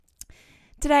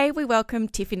Today we welcome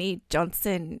Tiffany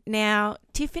Johnson. Now,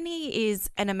 Tiffany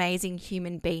is an amazing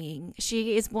human being.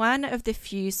 She is one of the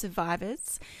few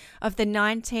survivors of the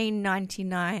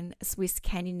 1999 Swiss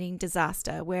canyoning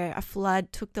disaster where a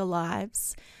flood took the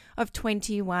lives of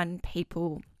 21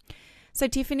 people. So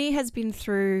Tiffany has been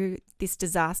through this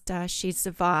disaster. She's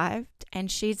survived and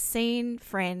she's seen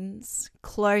friends,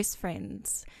 close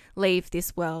friends, leave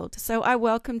this world. So I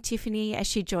welcome Tiffany as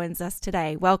she joins us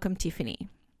today. Welcome, Tiffany.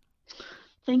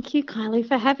 Thank you, Kylie,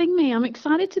 for having me. I'm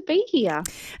excited to be here.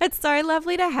 It's so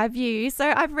lovely to have you.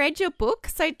 So I've read your book.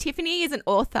 So Tiffany is an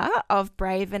author of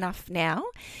Brave Enough Now.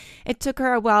 It took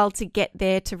her a while to get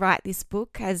there to write this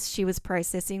book as she was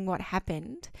processing what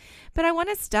happened. But I want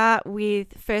to start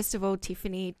with, first of all,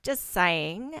 Tiffany, just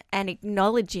saying and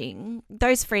acknowledging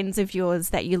those friends of yours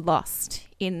that you lost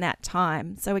in that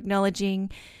time. So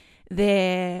acknowledging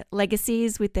their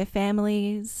legacies with their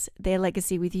families, their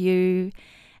legacy with you,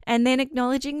 and then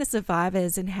acknowledging the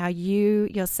survivors and how you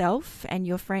yourself and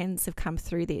your friends have come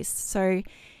through this. So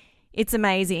it's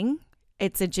amazing.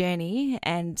 It's a journey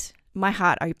and my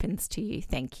heart opens to you.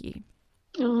 Thank you.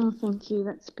 Oh, thank you.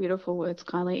 That's beautiful words,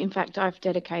 Kylie. In fact, I've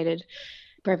dedicated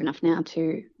Brave Enough Now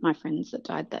to my friends that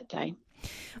died that day.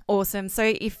 Awesome.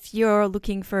 So if you're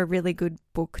looking for a really good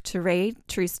book to read,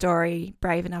 true story,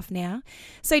 Brave Enough Now.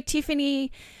 So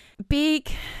Tiffany,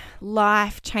 big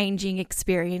life-changing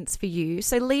experience for you.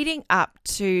 So leading up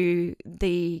to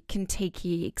the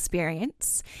Kentucky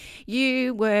experience,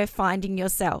 you were finding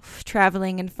yourself,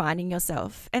 traveling and finding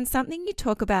yourself. And something you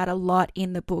talk about a lot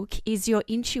in the book is your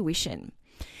intuition.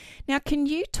 Now, can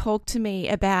you talk to me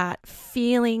about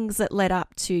feelings that led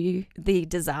up to the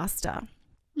disaster?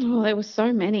 Oh, there were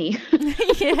so many.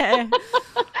 Yeah.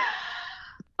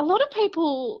 A lot of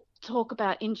people talk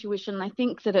about intuition. They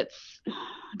think that it's a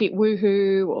bit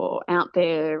woohoo or out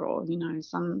there or,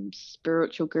 some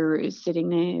spiritual guru is sitting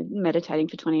there meditating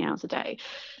for 20 hours a day.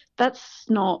 That's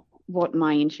not what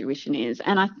my intuition is.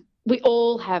 And we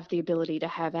all have the ability to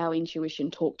have our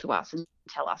intuition talk to us and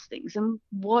tell us things. And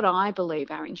what I believe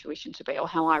our intuition to be, or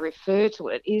how I refer to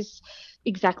it, is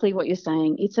exactly what you're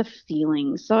saying. It's a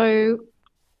feeling. So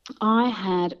I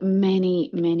had many,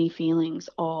 many feelings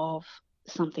of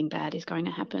something bad is going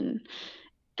to happen.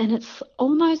 And it's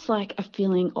almost like a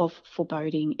feeling of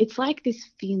foreboding. It's like this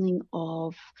feeling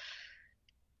of,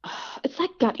 it's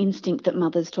like gut instinct that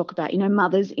mothers talk about,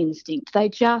 mother's instinct. They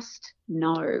just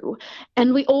know.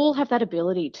 And we all have that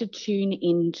ability to tune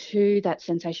into that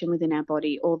sensation within our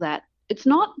body, or that it's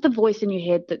not the voice in your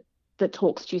head that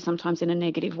talks to you sometimes in a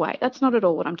negative way. That's not at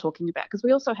all what I'm talking about, because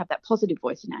we also have that positive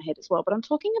voice in our head as well. But I'm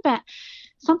talking about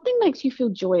something makes you feel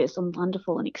joyous and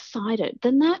wonderful and excited,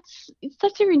 then that's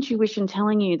your intuition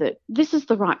telling you that this is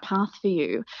the right path for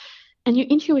you. And your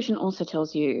intuition also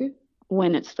tells you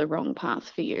when it's the wrong path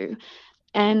for you.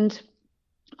 And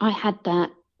I had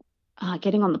that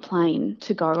getting on the plane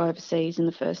to go overseas in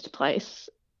the first place.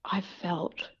 I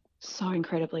felt so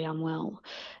incredibly unwell.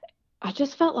 I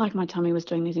just felt like my tummy was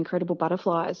doing these incredible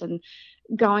butterflies and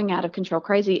going out of control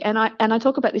crazy. And I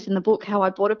talk about this in the book, how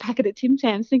I bought a packet of Tim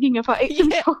Tams thinking if I eat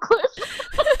some chocolate,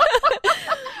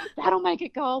 that'll make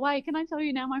it go away. Can I tell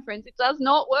you now, my friends, it does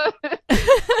not work.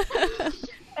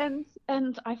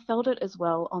 And I felt it as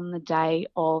well on the day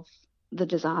of the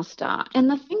disaster.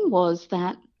 And the thing was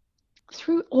that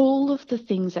through all of the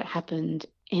things that happened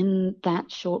in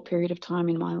that short period of time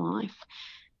in my life,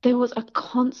 there was a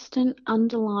constant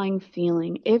underlying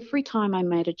feeling. Every time I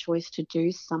made a choice to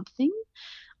do something,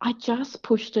 I just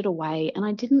pushed it away, and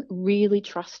I didn't really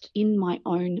trust in my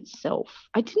own self.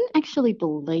 I didn't actually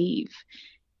believe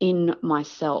in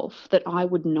myself that I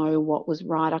would know what was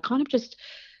right.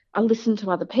 I listened to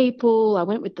other people. I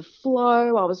went with the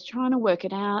flow. I was trying to work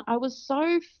it out. I was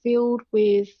so filled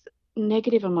with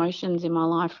negative emotions in my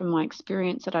life from my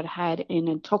experience that I'd had in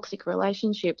a toxic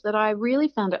relationship that I really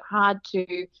found it hard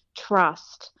to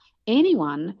trust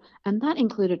anyone, and that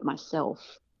included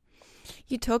myself.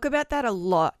 You talk about that a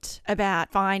lot,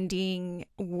 about finding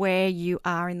where you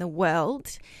are in the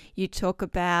world. You talk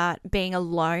about being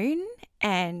alone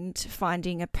and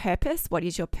finding a purpose. What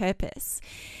is your purpose?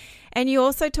 And you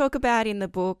also talk about in the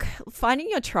book finding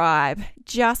your tribe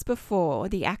just before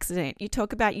the accident. You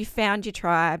talk about you found your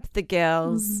tribe, the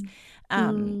girls.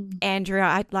 Andrea,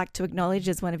 I'd like to acknowledge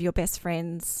as one of your best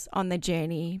friends on the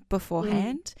journey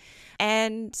beforehand.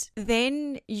 And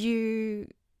then you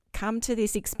come to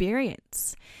this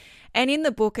experience. And in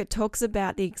the book, it talks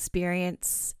about the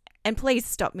experience. And please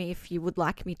stop me if you would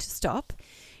like me to stop.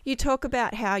 You talk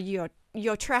about how you're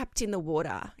trapped in the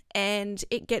water, and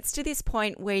it gets to this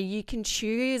point where you can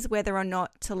choose whether or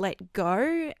not to let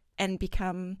go and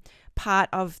become part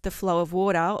of the flow of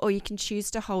water, or you can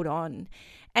choose to hold on.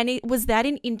 And was that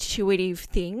an intuitive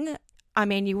thing? I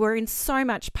mean, you were in so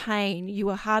much pain, you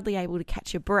were hardly able to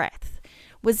catch your breath.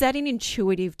 Was that an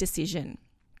intuitive decision?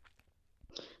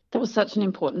 That was such an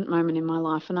important moment in my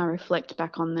life, and I reflect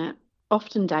back on that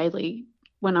often daily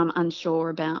when I'm unsure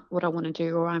about what I want to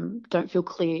do, or I don't feel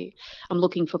clear, I'm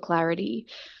looking for clarity.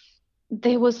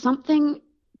 There was something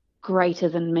greater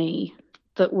than me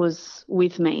that was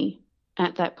with me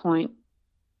at that point.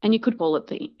 And you could call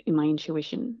it my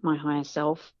intuition, my higher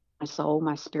self, my soul,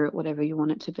 my spirit, whatever you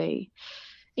want it to be.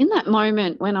 In that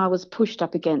moment when I was pushed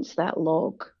up against that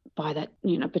log by that,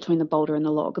 between the boulder and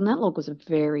the log, and that log was a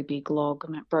very big log,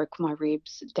 and it broke my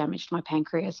ribs, it damaged my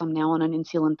pancreas. I'm now on an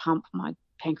insulin pump. My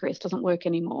pancreas doesn't work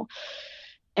anymore.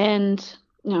 And,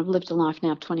 I've lived a life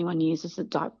now of 21 years as a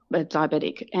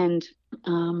diabetic. And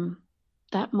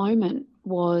that moment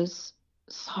was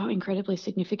so incredibly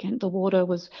significant. The water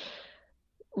was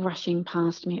rushing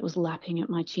past me. It was lapping at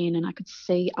my chin, and I could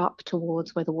see up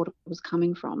towards where the water was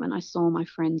coming from. And I saw my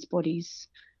friends' bodies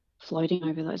floating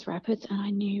over those rapids, and I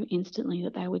knew instantly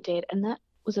that they were dead. And that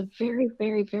was a very,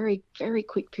 very, very, very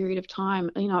quick period of time.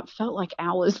 It felt like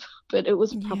hours, but it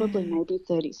was probably maybe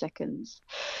 30 seconds.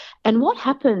 And what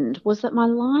happened was that my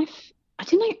life, I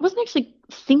wasn't actually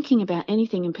thinking about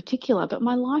anything in particular, but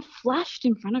my life flashed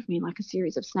in front of me like a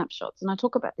series of snapshots. And I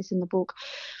talk about this in the book.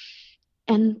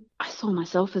 And I saw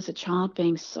myself as a child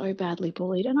being so badly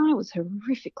bullied, and I was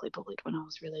horrifically bullied when I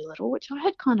was really little, which I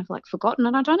had kind of forgotten.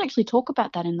 And I don't actually talk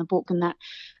about that in the book, and that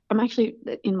I'm actually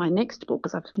in my next book,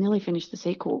 because I've nearly finished the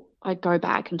sequel, I go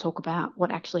back and talk about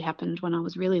what actually happened when I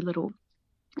was really little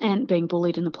and being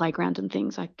bullied in the playground and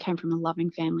things. I came from a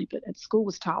loving family, but at school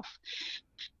was tough,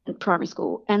 at primary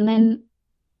school. And then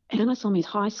I saw me at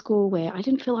high school where I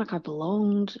didn't feel like I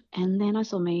belonged. And then I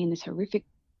saw me in this horrific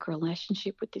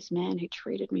relationship with this man who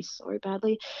treated me so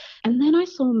badly. And then I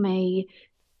saw me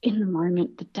in the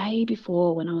moment the day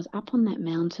before when I was up on that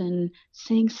mountain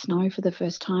seeing snow for the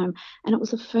first time. And it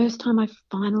was the first time I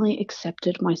finally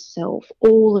accepted myself,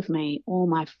 all of me, all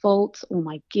my faults, all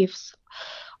my gifts,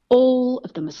 all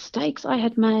of the mistakes I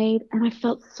had made. And I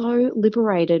felt so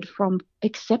liberated from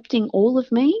accepting all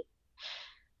of me.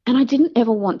 And I didn't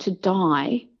ever want to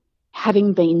die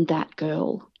having been that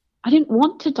girl. I didn't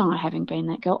want to die having been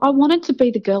that girl. I wanted to be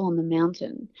the girl on the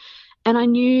mountain. And I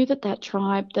knew that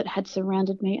tribe that had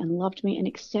surrounded me and loved me and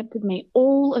accepted me,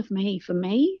 all of me for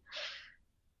me,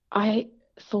 I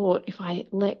thought if I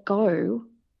let go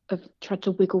of, tried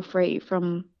to wiggle free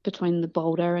from between the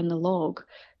boulder and the log,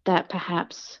 that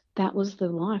perhaps that was the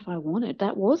life I wanted.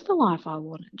 That was the life I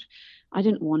wanted. I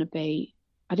didn't want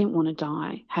to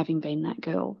die having been that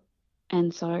girl.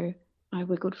 And so I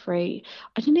wiggled free.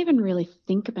 I didn't even really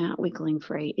think about wiggling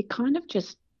free. It kind of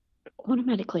just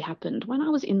automatically happened. When I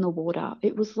was in the water,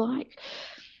 it was like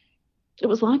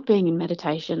being in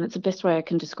meditation. It's the best way I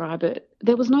can describe it.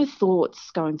 There was no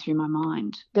thoughts going through my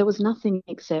mind. There was nothing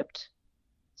except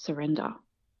surrender,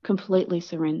 completely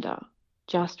surrender.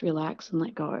 Just relax and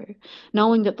let go,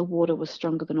 knowing that the water was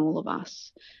stronger than all of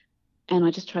us. And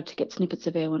I just tried to get snippets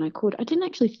of air when I could. I didn't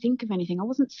actually think of anything. I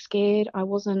wasn't scared. I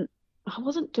wasn't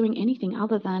doing anything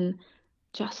other than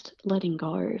just letting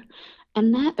go.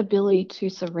 And that ability to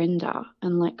surrender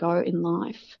and let go in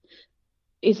life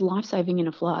is life-saving in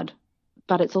a flood,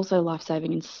 but it's also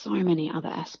life-saving in so many other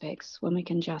aspects when we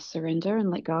can just surrender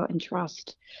and let go and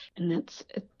trust. And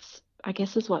I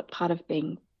guess is what part of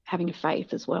having a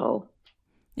faith as well.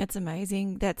 That's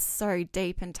amazing. That's so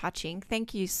deep and touching.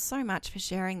 Thank you so much for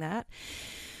sharing that.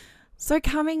 So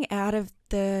coming out of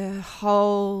the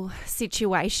whole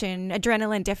situation,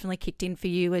 adrenaline definitely kicked in for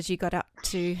you as you got up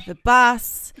to the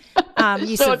bus.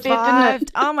 You sure survived.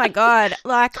 did, Oh my God.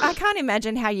 I can't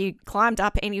imagine how you climbed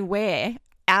up anywhere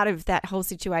out of that whole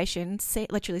situation,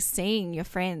 literally seeing your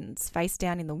friends face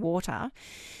down in the water.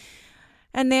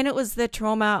 And then it was the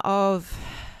trauma of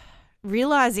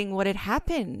realizing what had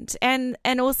happened and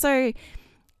also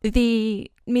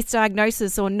the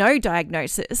misdiagnosis or no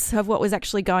diagnosis of what was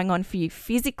actually going on for you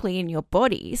physically in your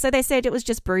body. So they said it was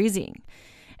just bruising.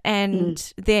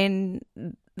 And then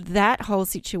that whole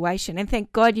situation, and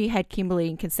thank God you had Kimberly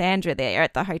and Cassandra there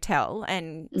at the hotel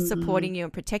and supporting you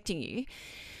and protecting you.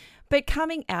 But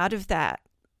coming out of that,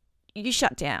 you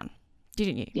shut down,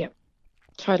 didn't you? Yep,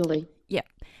 totally. Yeah.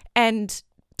 And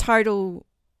total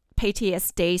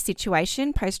PTSD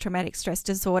situation, post-traumatic stress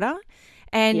disorder.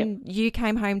 And you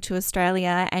came home to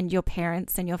Australia and your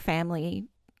parents and your family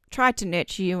tried to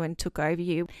nurture you and took over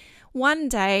you. One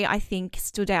day, I think,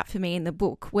 stood out for me in the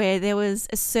book where there was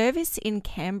a service in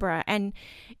Canberra, and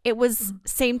it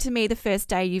seemed to me the first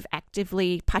day you've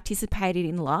actively participated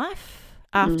in life.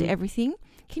 after everything.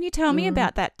 Can you tell me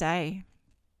about that day?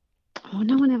 Oh,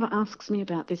 no one ever asks me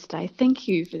about this day. Thank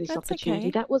you for this That's opportunity.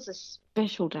 okay. That was a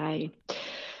special day.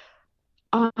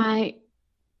 I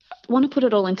want to put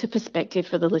it all into perspective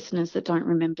for the listeners that don't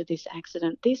remember this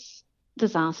accident. This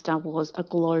disaster was a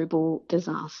global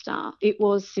disaster. It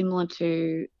was similar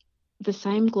to the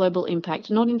same global impact,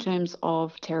 not in terms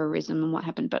of terrorism and what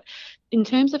happened, but in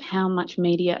terms of how much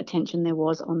media attention there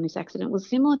was on this accident, was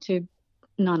similar to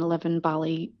 9/11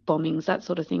 Bali bombings, that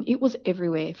sort of thing. It was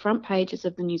everywhere, front pages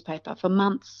of the newspaper for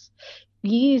months,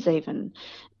 years even.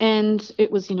 And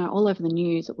it was, all over the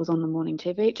news. It was on the morning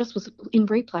TV. It just was in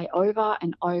replay over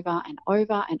and over and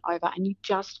over and over, and you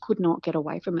just could not get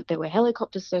away from it. There were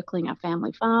helicopters circling our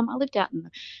family farm. I lived out in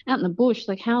the bush.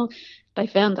 Like, how they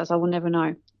found us, I will never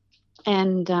know.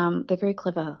 And they're very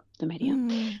clever, the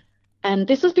media. And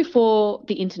this was before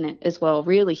the internet as well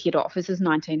really hit off. This is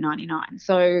 1999.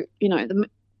 So, the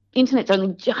internet's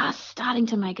only just starting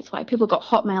to make its way. People got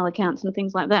Hotmail accounts and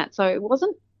things like that. So it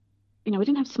wasn't, we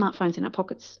didn't have smartphones in our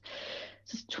pockets.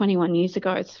 This is 21 years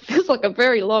ago. It feels like a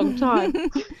very long time.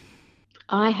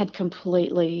 I had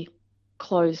completely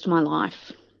closed my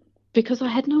life because I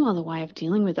had no other way of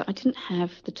dealing with it. I didn't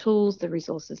have the tools, the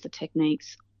resources, the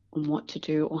techniques on what to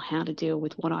do or how to deal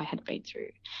with what I had been through.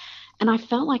 And I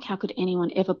felt like, how could anyone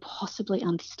ever possibly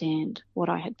understand what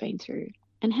I had been through?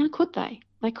 And how could they?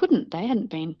 They couldn't. They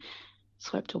hadn't been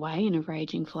swept away in a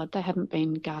raging flood. They hadn't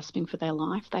been gasping for their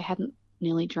life. They hadn't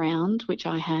nearly drowned, which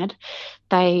I had.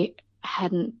 They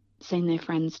hadn't seen their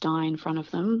friends die in front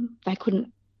of them. They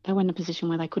were in a position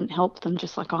where they couldn't help them,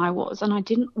 just like I was. And I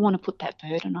didn't want to put that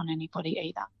burden on anybody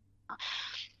either.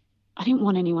 I didn't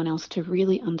want anyone else to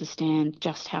really understand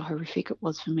just how horrific it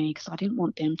was for me, because I didn't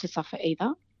want them to suffer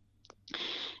either.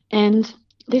 And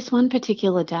this one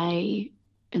particular day,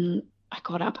 and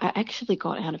I actually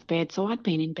got out of bed. So I'd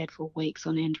been in bed for weeks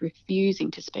on end,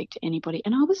 refusing to speak to anybody.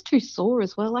 And I was too sore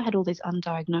as well. I had all these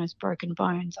undiagnosed broken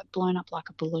bones. I'd blown up like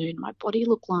a balloon. My body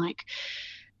looked like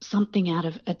something out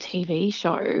of a TV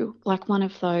show, like one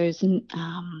of those,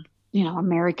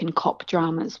 American cop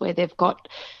dramas where they've got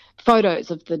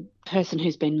photos of the person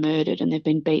who's been murdered and they've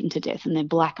been beaten to death and they're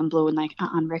black and blue and they are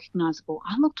unrecognizable.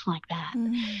 I looked like that.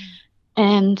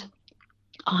 And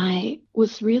I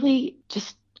was really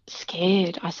just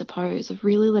scared, I suppose, of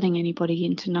really letting anybody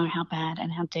in to know how bad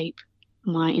and how deep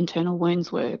my internal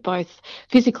wounds were, both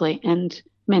physically and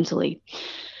mentally.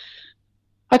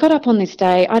 I got up on this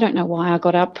day. I don't know why I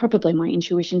got up, probably my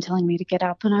intuition telling me to get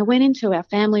up. And I went into our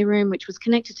family room, which was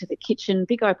connected to the kitchen,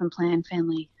 big open plan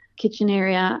family kitchen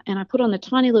area, and I put on the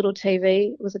tiny little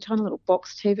TV. It was a tiny little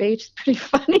box TV, which is pretty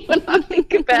funny when I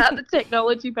think about the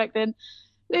technology back then.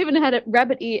 They even had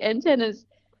rabbit ear antennas.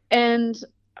 And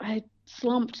I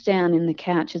slumped down in the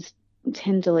couch as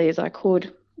tenderly as I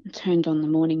could, turned on the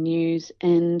morning news,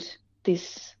 and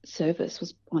this service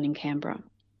was on in Canberra.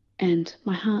 And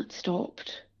my heart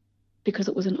stopped because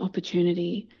it was an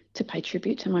opportunity to pay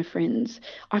tribute to my friends.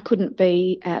 I couldn't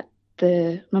be at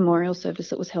the memorial service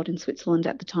that was held in Switzerland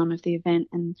at the time of the event,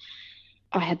 and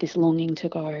I had this longing to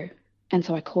go. And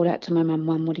so I called out to my mum,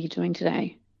 "Mum, what are you doing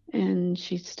today?" And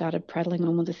she started prattling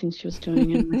on all the things she was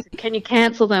doing. And I said, "Can you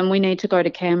cancel them? We need to go to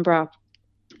Canberra."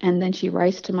 And then she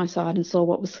raced to my side and saw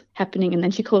what was happening. And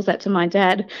then she calls out to my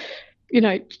dad, we've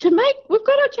got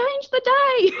to change the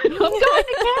day. I'm going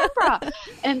to Canberra.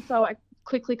 And so I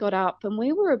quickly got up, and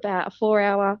we were about a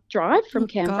 4-hour drive from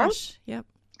Canberra. Gosh, yep.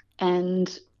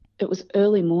 And it was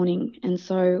early morning. And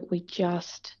so we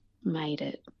just made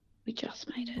it.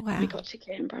 Wow. We got to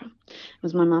Canberra. It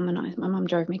was my mum and I. My mum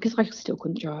drove me because I still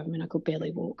couldn't drive. I could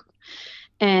barely walk.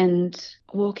 And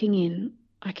walking in,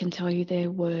 I can tell you there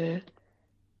were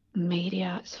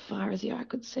media as far as the eye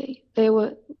could see. There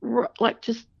were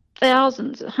just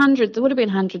thousands, hundreds. There would have been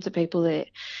hundreds of people there.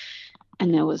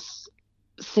 And there was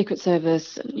Secret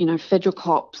Service, federal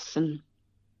cops, and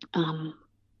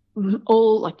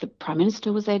all, like, the Prime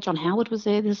Minister was there. John Howard was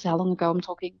there. This is how long ago I'm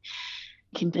talking.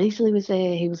 Kim Beazley was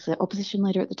there. He was the opposition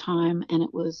leader at the time, and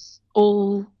it was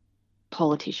all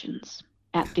politicians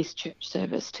at this church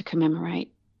service to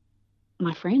commemorate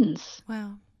my friends.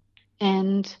 Wow.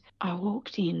 And I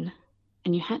walked in,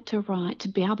 and you had to write to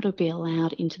be able to be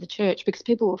allowed into the church because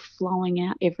people were flowing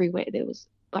out everywhere. There was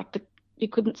you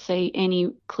couldn't see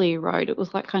any clear road. It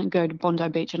was like kind of go to Bondi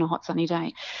Beach on a hot sunny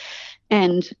day.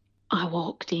 And I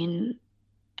walked in,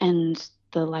 and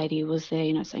the lady was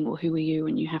there, saying, "Well, who are you?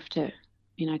 And you have to,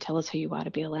 tell us who you are to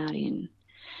be allowed in."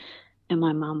 And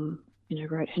my mum,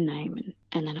 wrote her name,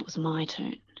 and then it was my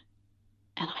turn.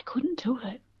 And I couldn't do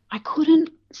it. I couldn't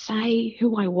say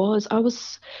who I was.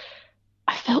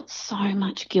 I felt so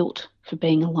much guilt for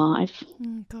being alive.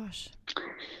 Gosh.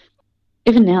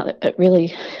 Even now, I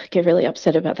get really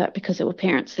upset about that, because there were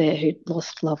parents there who'd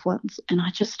lost loved ones, and I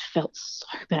just felt so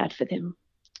bad for them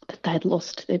that they'd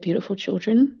lost their beautiful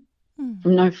children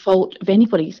from no fault of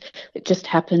anybody's. It just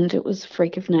happened. It was a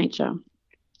freak of nature.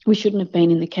 We shouldn't have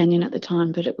been in the canyon at the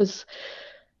time, but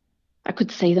I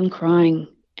could see them crying,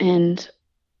 and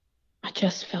I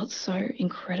just felt so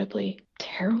incredibly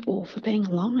terrible for being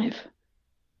alive.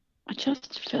 I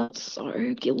just felt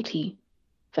so guilty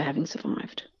for having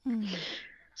survived.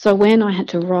 So when I had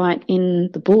to write in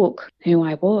the book who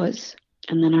I was,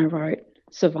 and then I wrote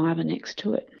survivor next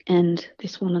to it, and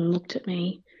this woman looked at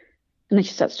me, and then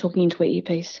she starts talking into her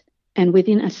earpiece, and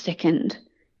within a second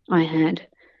I had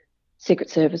Secret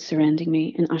Service surrounding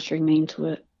me and ushering me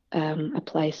into a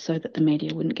place so that the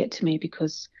media wouldn't get to me,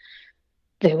 because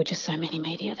there were just so many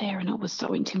media there, and it was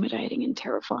so intimidating and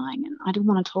terrifying, and I didn't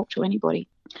want to talk to anybody.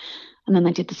 And then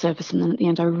they did the service, and then at the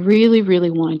end I really,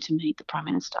 really wanted to meet the Prime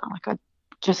Minister. Like, I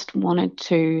just wanted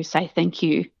to say thank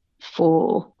you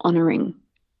for honouring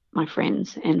my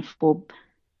friends and for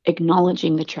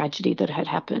acknowledging the tragedy that had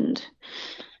happened.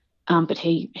 But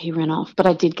he ran off. But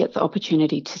I did get the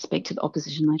opportunity to speak to the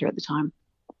opposition leader at the time,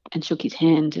 and shook his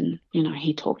hand, and,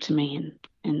 he talked to me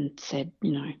and said,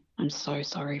 I'm so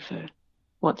sorry for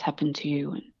what's happened to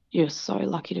you, and you're so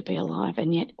lucky to be alive.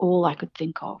 And yet all I could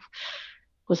think of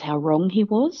was how wrong he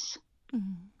was,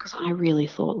 because I really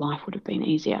thought life would have been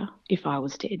easier if I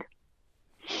was dead.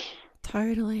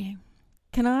 Totally.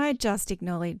 Can I just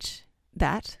acknowledge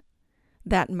that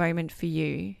moment for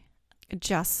you,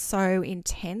 just so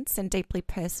intense and deeply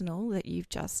personal, that you've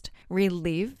just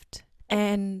relived,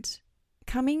 and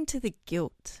coming to the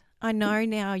guilt. I know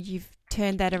now you've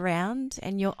turned that around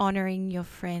and you're honouring your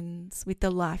friends with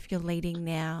the life you're leading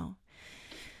now.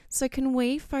 So can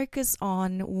we focus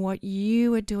on what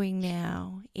you are doing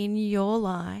now in your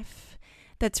life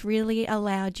that's really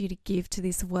allowed you to give to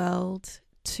this world,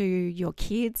 to your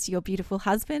kids, your beautiful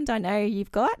husband I know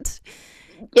you've got,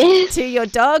 yes, to your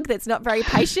dog that's not very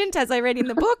patient, as I read in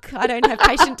the book. I don't have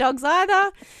patient dogs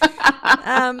either.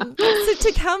 So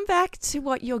to come back to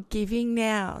what you're giving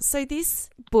now. So this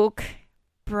book,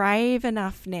 Brave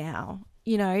Enough Now,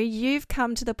 you've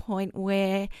come to the point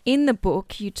where in the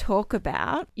book you talk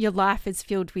about your life is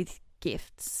filled with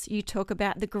gifts. You talk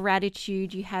about the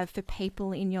gratitude you have for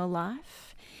people in your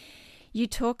life. You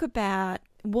talk about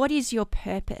what is your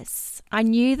purpose. I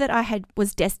knew that I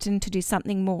was destined to do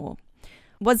something more.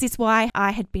 Was this why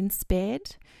I had been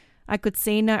spared? I could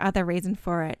see no other reason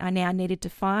for it. I now needed to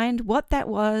find what that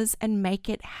was and make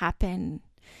it happen.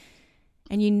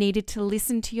 And you needed to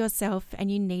listen to yourself,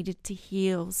 and you needed to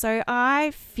heal. So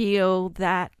I feel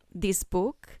that this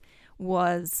book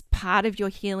was part of your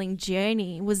healing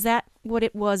journey. Was that what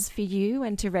it was for you,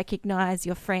 and to recognise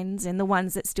your friends and the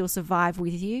ones that still survive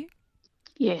with you?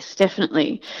 Yes,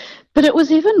 definitely. But it was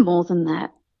even more than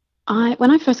that.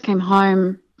 When I first came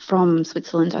home from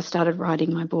Switzerland, I started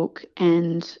writing my book,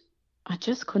 and I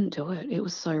just couldn't do it. It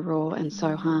was so raw and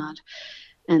so hard.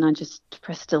 And I just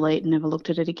pressed delete and never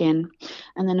looked at it again.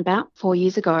 And then about 4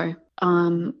 years ago,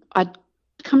 I'd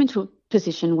come into a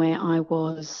position where I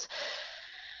was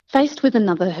faced with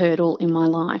another hurdle in my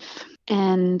life.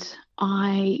 And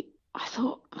I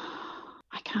thought,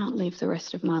 I can't live the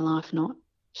rest of my life not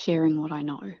sharing what I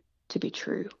know to be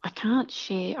true. I can't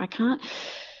share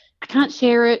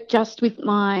it just with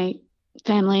my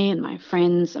family and my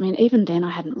friends. I mean, even then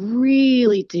I hadn't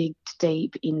really digged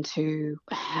deep into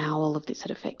how all of this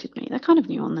had affected me. I kind of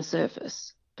knew on the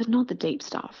surface, but not the deep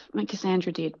stuff. I mean,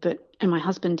 Cassandra did, and my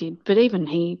husband did, but even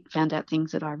he found out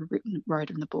things that I wrote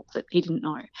in the book that he didn't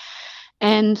know.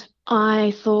 And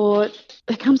I thought,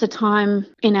 there comes a time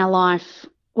in our life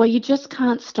where you just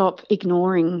can't stop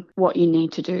ignoring what you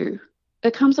need to do.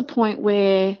 There comes a point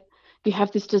where you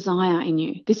have this desire in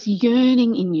you, this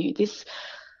yearning in you, this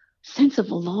sense of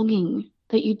longing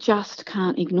that you just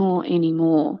can't ignore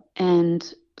anymore. And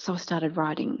so I started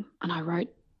writing, and I wrote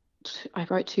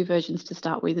 2 versions to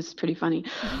start with. This is pretty funny.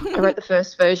 I wrote the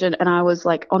first version, and I was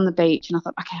like on the beach, and I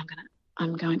thought, okay,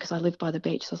 I'm going, because I live by the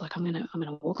beach. So I was like, I'm going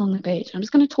to walk on the beach. I'm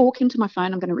just going to talk into my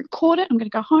phone. I'm going to record it. I'm going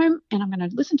to go home, and I'm going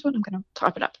to listen to it. I'm going to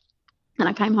type it up. And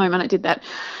I came home and I did that.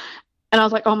 And I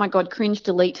was like, oh my God, cringe,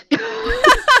 delete.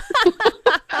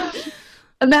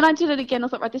 And then I did it again. I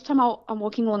thought, right, this time I'm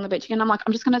walking along the beach again. I'm like,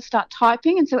 I'm just going to start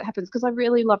typing and see what happens, because I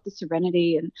really love the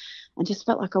serenity, and I just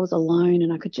felt like I was alone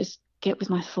and I could just get with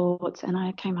my thoughts. And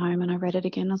I came home and I read it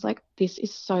again. I was like, this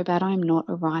is so bad. I'm not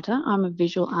a writer. I'm a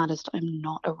visual artist. I'm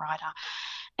not a writer.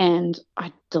 And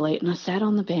I delete, and I sat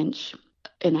on the bench,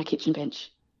 in our kitchen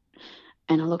bench,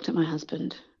 and I looked at my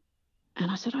husband, And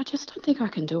I said, I just don't think I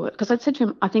can do it. Because I'd said to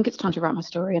him, I think it's time to write my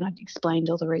story. And I'd explained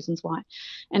all the reasons why.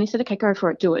 And he said, okay, go for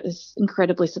it, do it. This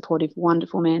incredibly supportive,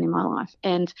 wonderful man in my life.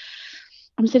 And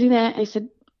I'm sitting there and he said,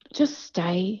 just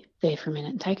stay there for a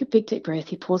minute and take a big deep breath.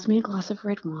 He pours me a glass of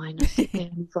red wine. I sit there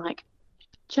and he's like,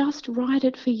 just write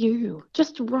it for you.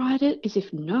 Just write it as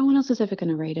if no one else is ever going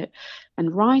to read it,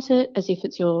 and write it as if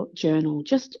it's your journal.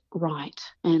 Just write.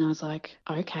 And I was like,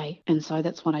 okay. And so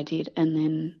that's what I did. And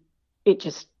then it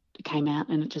just came out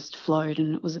and it just flowed,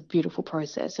 and it was a beautiful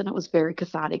process, and it was very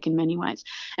cathartic in many ways.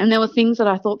 And there were things that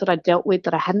I thought that I dealt with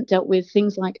that I hadn't dealt with,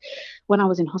 things like when I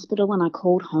was in hospital and I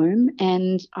called home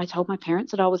and I told my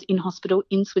parents that I was in hospital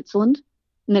in Switzerland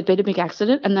and there'd been a big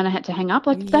accident, and then I had to hang up.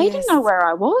 Like, they didn't know where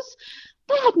I was.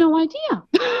 They had no idea.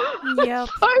 Yep.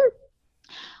 So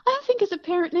I think as a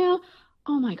parent now,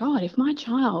 oh my God, if my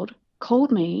child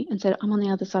called me and said, I'm on the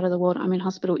other side of the world, I'm in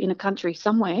hospital in a country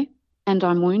somewhere and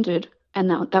I'm wounded, and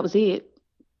that was it,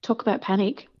 talk about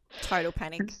panic. Total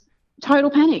panic. Total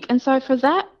panic. And so for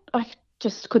that, I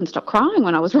just couldn't stop crying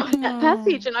when I was writing that Oh.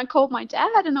 passage, and I called my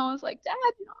dad and I was like, Dad,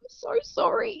 I'm so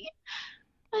sorry.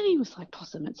 And he was like,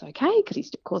 Possum, it's okay, because he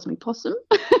still calls me Possum.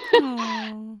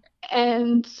 Oh.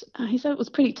 And he said it was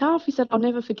pretty tough. He said, I'll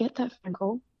never forget that phone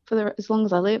call. As long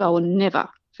as I live, I will never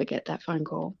forget that phone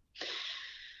call.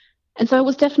 And so it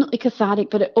was definitely cathartic,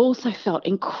 but it also felt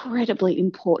incredibly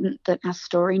important that our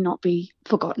story not be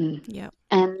forgotten. Yep.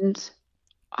 And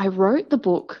I wrote the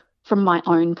book from my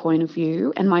own point of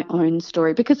view and my own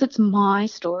story, because it's my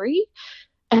story.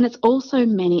 And it's also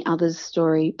many others'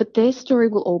 story, but their story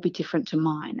will all be different to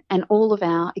mine. And all of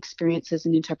our experiences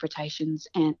and interpretations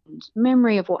and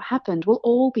memory of what happened will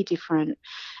all be different.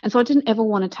 And so I didn't ever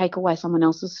want to take away someone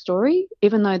else's story,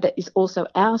 even though that is also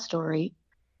our story.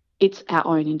 It's our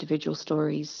own individual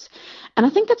stories. And I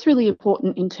think that's really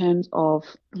important in terms of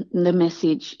the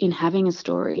message in having a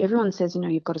story. Everyone says,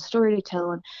 you've got a story to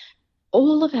tell, and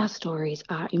all of our stories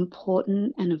are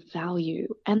important and of value.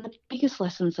 And the biggest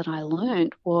lessons that I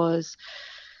learned was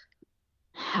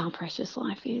how precious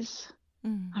life is.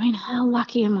 I mean, how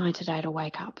lucky am I today to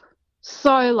wake up?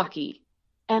 So lucky.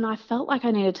 And I felt like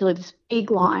I needed to live this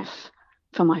big life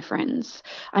for my friends.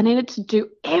 I needed to do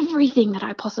everything that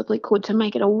I possibly could to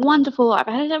make it a wonderful life.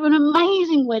 I had to have an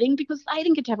amazing wedding because they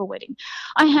didn't get to have a wedding.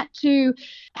 I had to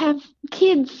have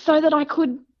kids so that I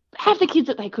could have the kids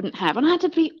that they couldn't have, and I had to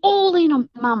be all in on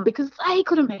mum because they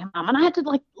couldn't be a mum, and I had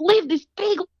to live this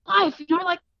big life,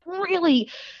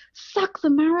 really suck the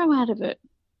marrow out of it.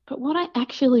 But what I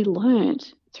actually learned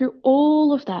through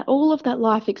all of that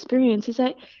life experience, is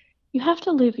that you have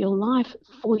to live your life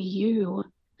for you,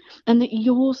 and that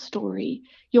your story,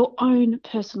 your own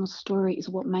personal story, is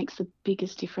what makes the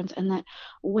biggest difference. And that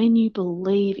when you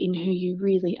believe in who you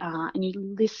really are, and you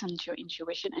listen to your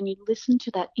intuition, and you listen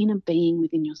to that inner being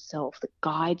within yourself that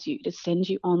guides you, to send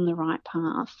you on the right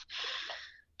path,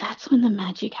 that's when the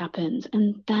magic happens.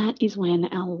 And that is when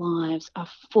our lives are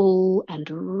full and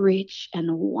rich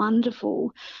and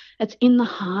wonderful. It's in the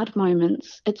hard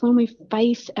moments. It's when we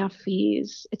face our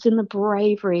fears. It's in the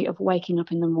bravery of waking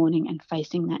up in the morning and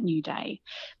facing that new day.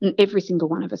 And every single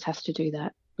one of us has to do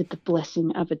that with the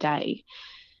blessing of a day.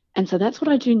 And so that's what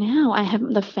I do now. I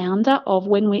am the founder of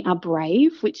When We Are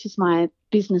Brave, which is my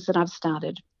business that I've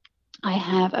started. I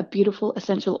have a beautiful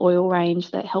essential oil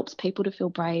range that helps people to feel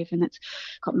brave, and it's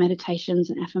got meditations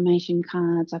and affirmation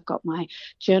cards. I've got my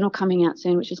journal coming out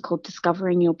soon, which is called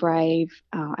Discovering Your Brave,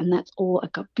 and that's all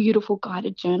a beautiful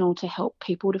guided journal to help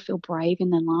people to feel brave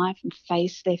in their life and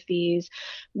face their fears,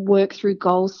 work through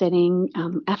goal setting,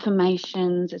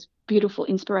 affirmations. There's beautiful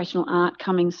inspirational art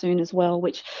coming soon as well,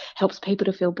 which helps people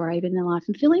to feel brave in their life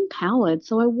and feel empowered.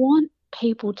 So I want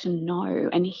people to know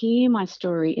and hear my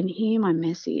story and hear my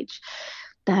message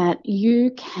that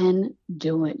you can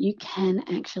do it. You can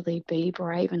actually be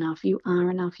brave enough. You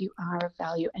are enough. You are of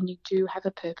value, and you do have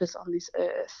a purpose on this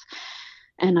earth.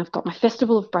 And I've got my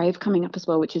Festival of Brave coming up as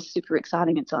well, which is super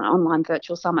exciting. It's an online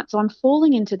virtual summit. So I'm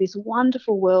falling into this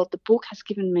wonderful world. The book has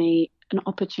given me an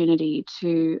opportunity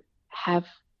to have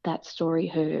that story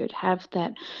heard, have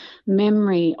that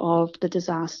memory of the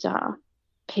disaster.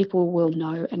 People will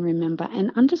know and remember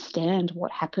and understand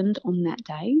what happened on that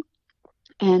day,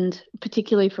 and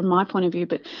particularly from my point of view,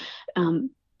 but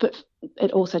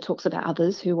it also talks about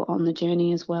others who were on the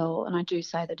journey as well. And I do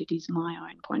say that it is my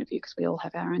own point of view because we all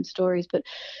have our own stories. But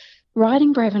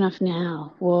writing Brave Enough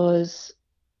Now was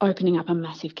opening up a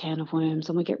massive can of worms,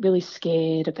 and we get really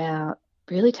scared about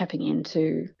really tapping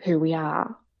into who we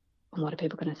are. And what are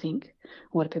people going to think?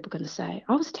 What are people going to say?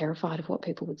 I was terrified of what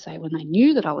people would say when they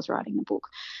knew that I was writing a book.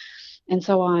 And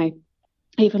so I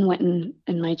even went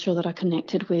and made sure that I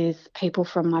connected with people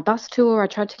from my bus tour. I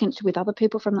tried to connect with other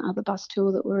people from the other bus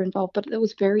tour that were involved, but it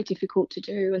was very difficult to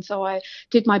do. And so I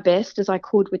did my best as I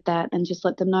could with that and just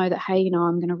let them know that, hey,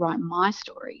 I'm going to write my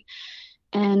story.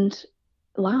 And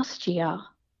last year,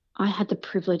 I had the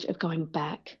privilege of going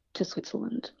back to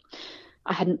Switzerland.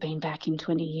 I hadn't been back in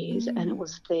 20 years, and it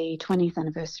was the 20th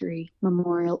anniversary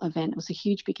memorial event. It was a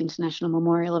huge, big international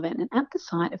memorial event. And at the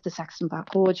site of the Saxon Bark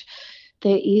Gorge,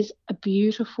 there is a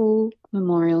beautiful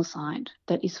memorial site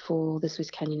that is for the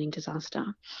Swiss canyoning disaster.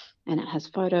 And it has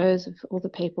photos of all the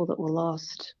people that were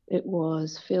lost. It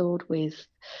was filled with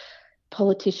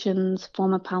politicians,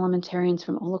 former parliamentarians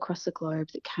from all across the globe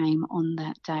that came on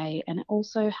that day. And it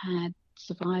also had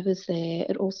survivors there.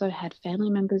 It also had family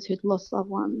members who'd lost loved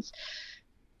ones.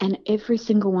 And every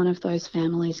single one of those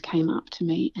families came up to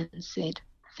me and said,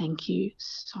 thank you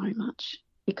so much,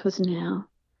 because now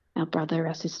our brother,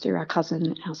 our sister, our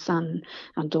cousin, our son,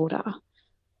 our daughter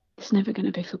is never going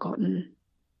to be forgotten.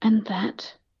 And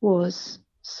that was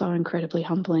so incredibly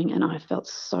humbling, and I felt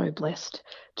so blessed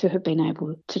to have been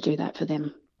able to do that for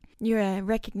them. You're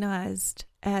recognised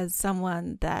as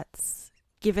someone that's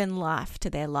given life to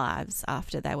their lives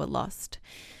after they were lost.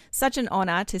 Such an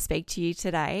honour to speak to you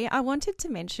today. I wanted to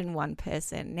mention one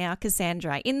person. Now,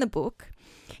 Cassandra, in the book,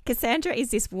 Cassandra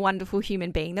is this wonderful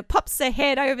human being that pops her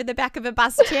head over the back of a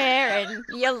bus chair and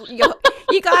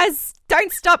you guys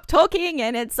don't stop talking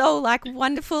and it's all like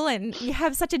wonderful and you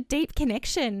have such a deep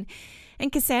connection.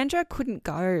 And Cassandra couldn't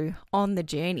go on the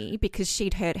journey because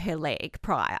she'd hurt her leg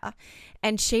prior.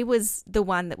 And she was the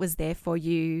one that was there for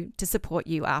you to support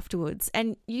you afterwards.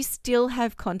 And you still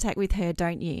have contact with her,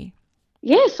 don't you?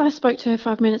 Yes, I spoke to her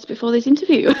 5 minutes before this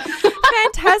interview.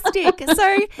 Fantastic.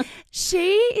 So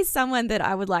she is someone that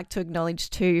I would like to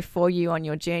acknowledge too for you on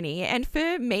your journey. And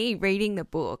for me, reading the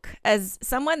book as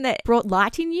someone that brought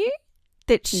light in you,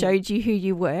 that showed you who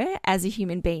you were as a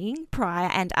human being prior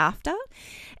and after,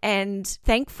 and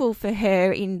thankful for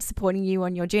her in supporting you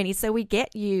on your journey. So we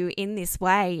get you in this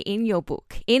way in your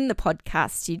book, in the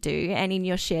podcasts you do, and in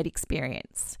your shared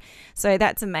experience. So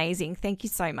that's amazing. Thank you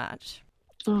so much.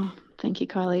 Oh, thank you,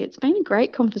 Kylie. It's been a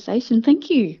great conversation. Thank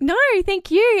you. No,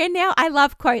 thank you. And now I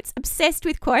love quotes, obsessed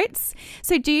with quotes.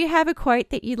 So do you have a quote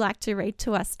that you'd like to read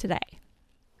to us today?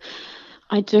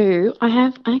 I do.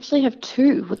 I actually have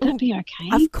two. Would that be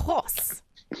okay? Of course.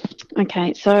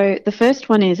 Okay, so the first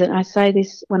one is, and I say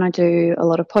this when I do a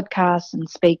lot of podcasts and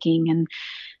speaking,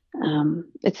 and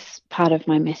it's part of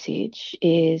my message,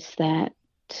 is that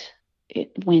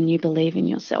when you believe in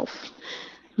yourself,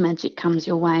 magic comes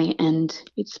your way and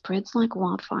it spreads like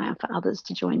wildfire for others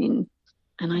to join in.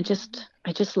 And I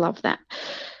just love that.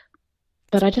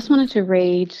 But I just wanted to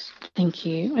read, thank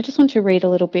you. I just want to read a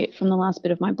little bit from the last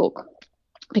bit of my book,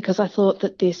 because I thought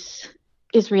that this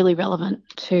is really relevant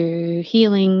to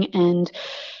healing. And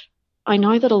I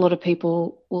know that a lot of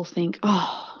people will think,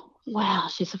 oh, wow,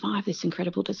 she survived this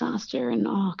incredible disaster and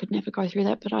I could never go through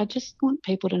that. But I just want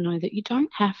people to know that you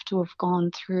don't have to have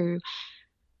gone through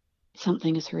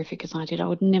something as horrific as I did. I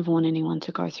would never want anyone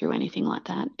to go through anything like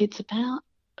that. It's about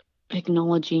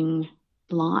acknowledging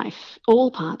life, all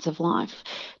parts of life.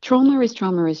 Trauma is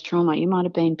trauma is trauma. You might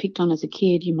have been picked on as a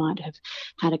kid. You might have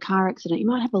had a car accident. You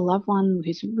might have a loved one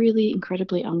who's really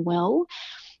incredibly unwell.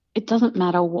 It doesn't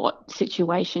matter what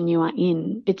situation you are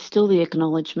in. It's still the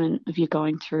acknowledgement of you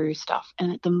going through stuff.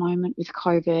 And at the moment with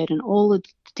COVID and all the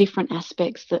different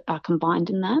aspects that are combined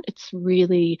in that, it's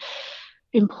really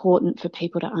important for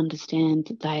people to understand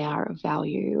that they are of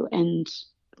value and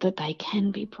that they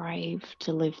can be brave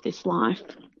to live this life.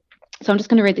 So I'm just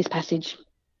going to read this passage.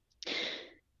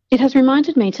 It has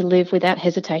reminded me to live without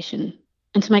hesitation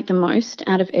and to make the most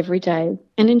out of every day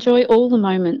and enjoy all the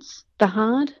moments, the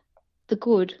hard, the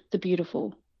good, the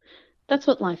beautiful. That's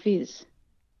what life is,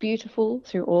 beautiful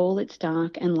through all its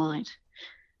dark and light.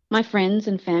 My friends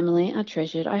and family are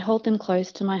treasured. I hold them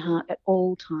close to my heart at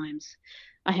all times.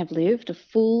 I have lived a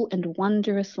full and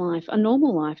wondrous life, a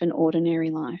normal life, an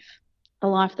ordinary life, a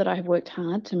life that I have worked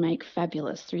hard to make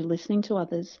fabulous through listening to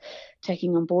others,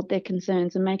 taking on board their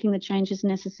concerns and making the changes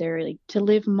necessary to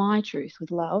live my truth with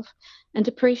love and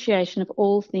appreciation of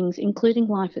all things, including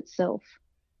life itself.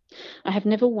 I have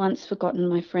never once forgotten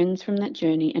my friends from that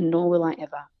journey, and nor will I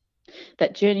ever.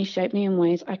 That journey shaped me in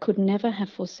ways I could never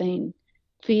have foreseen.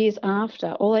 For years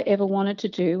after, all I ever wanted to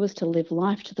do was to live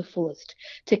life to the fullest,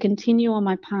 to continue on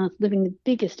my path, living the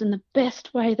biggest and the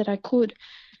best way that I could,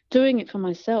 doing it for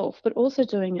myself, but also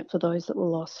doing it for those that were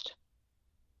lost.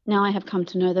 Now I have come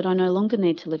to know that I no longer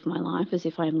need to live my life as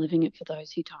if I am living it for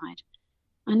those who died.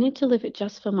 I need to live it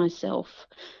just for myself,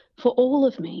 for all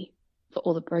of me, for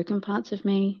all the broken parts of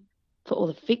me, for all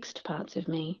the fixed parts of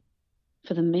me,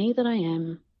 for the me that I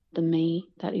am, the me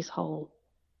that is whole,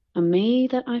 a me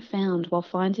that I found while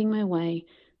finding my way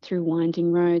through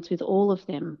winding roads with all of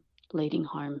them leading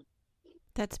home.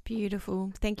 That's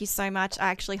beautiful. Thank you so much. I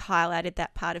actually highlighted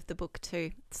that part of the book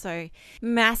too. So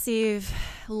massive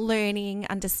learning,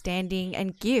 understanding,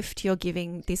 and gift you're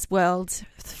giving this world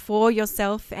for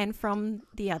yourself and from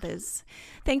the others.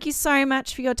 Thank you so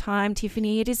much for your time,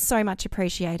 Tiffany. It is so much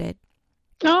appreciated.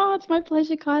 Oh, it's my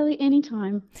pleasure, Kylie.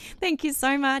 Anytime. Thank you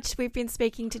so much. We've been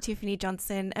speaking to Tiffany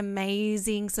Johnson,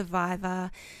 amazing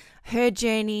survivor, her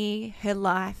journey, her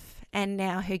life, and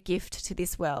now her gift to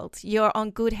this world. You're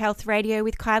on Good Health Radio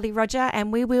with Kylie Roger,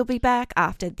 and we will be back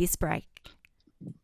after this break.